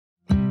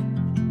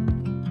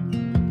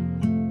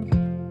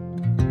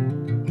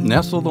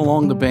Nestled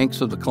along the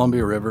banks of the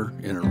Columbia River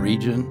in a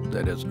region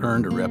that has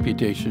earned a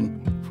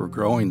reputation for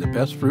growing the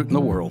best fruit in the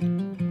world,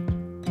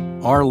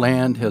 our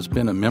land has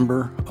been a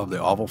member of the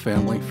Auvil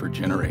family for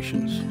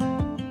generations.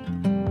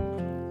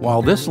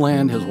 While this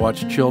land has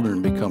watched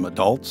children become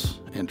adults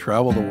and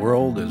travel the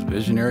world as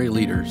visionary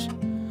leaders,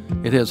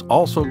 it has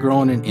also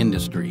grown an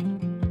industry,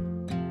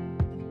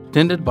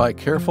 tended by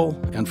careful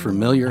and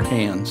familiar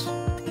hands,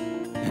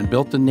 and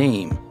built a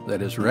name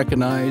that is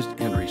recognized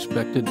and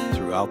respected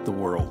throughout the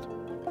world.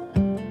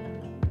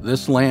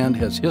 This land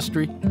has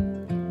history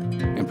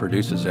and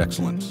produces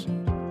excellence.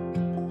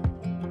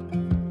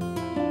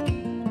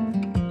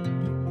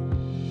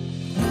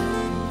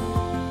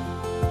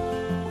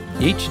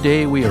 Each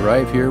day we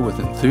arrive here with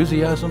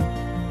enthusiasm,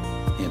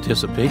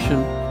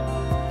 anticipation,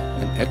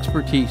 and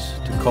expertise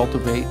to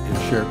cultivate and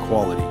share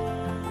quality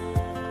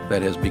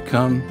that has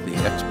become the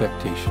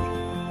expectation.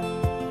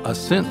 A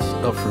sense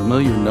of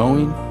familiar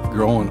knowing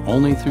grown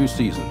only through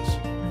seasons.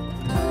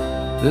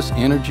 This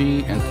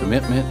energy and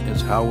commitment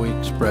is how we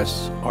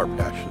express our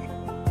passion.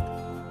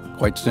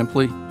 Quite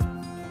simply,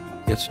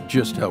 it's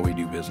just how we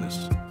do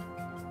business.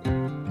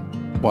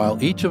 While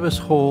each of us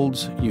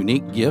holds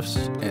unique gifts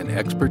and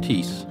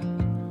expertise,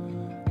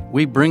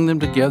 we bring them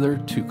together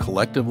to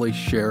collectively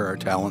share our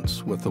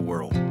talents with the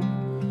world.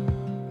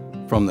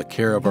 From the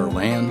care of our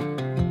land,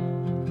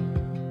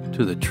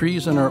 to the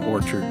trees in our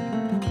orchard,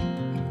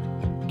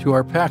 to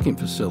our packing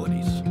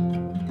facilities,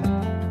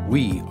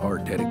 we are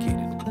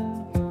dedicated.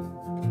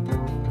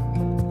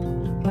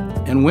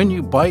 And when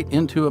you bite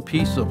into a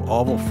piece of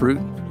Auvil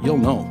fruit, you'll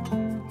know.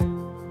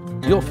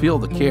 You'll feel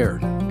the care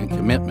and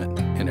commitment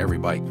in every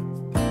bite.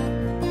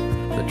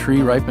 The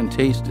tree-ripened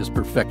taste is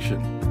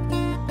perfection,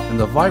 and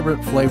the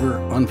vibrant flavor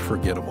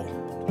unforgettable.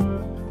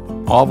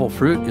 Auvil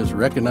fruit is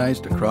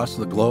recognized across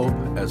the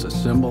globe as a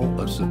symbol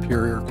of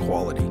superior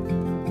quality,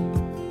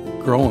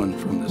 grown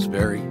from this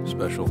very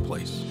special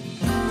place.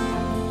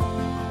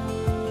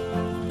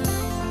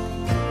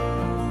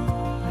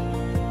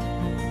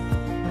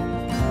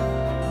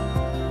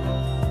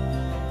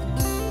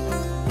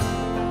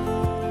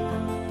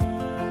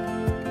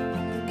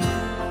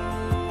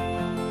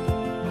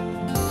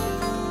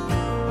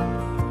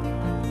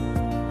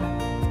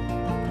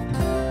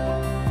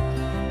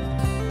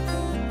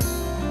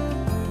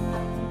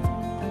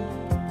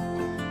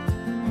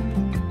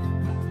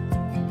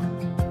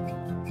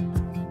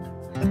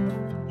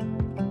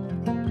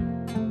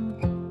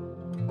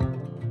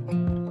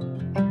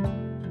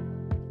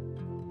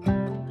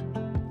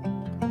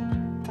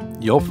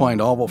 You'll find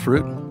Auvil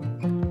fruit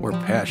where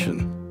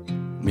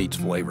passion meets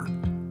flavor.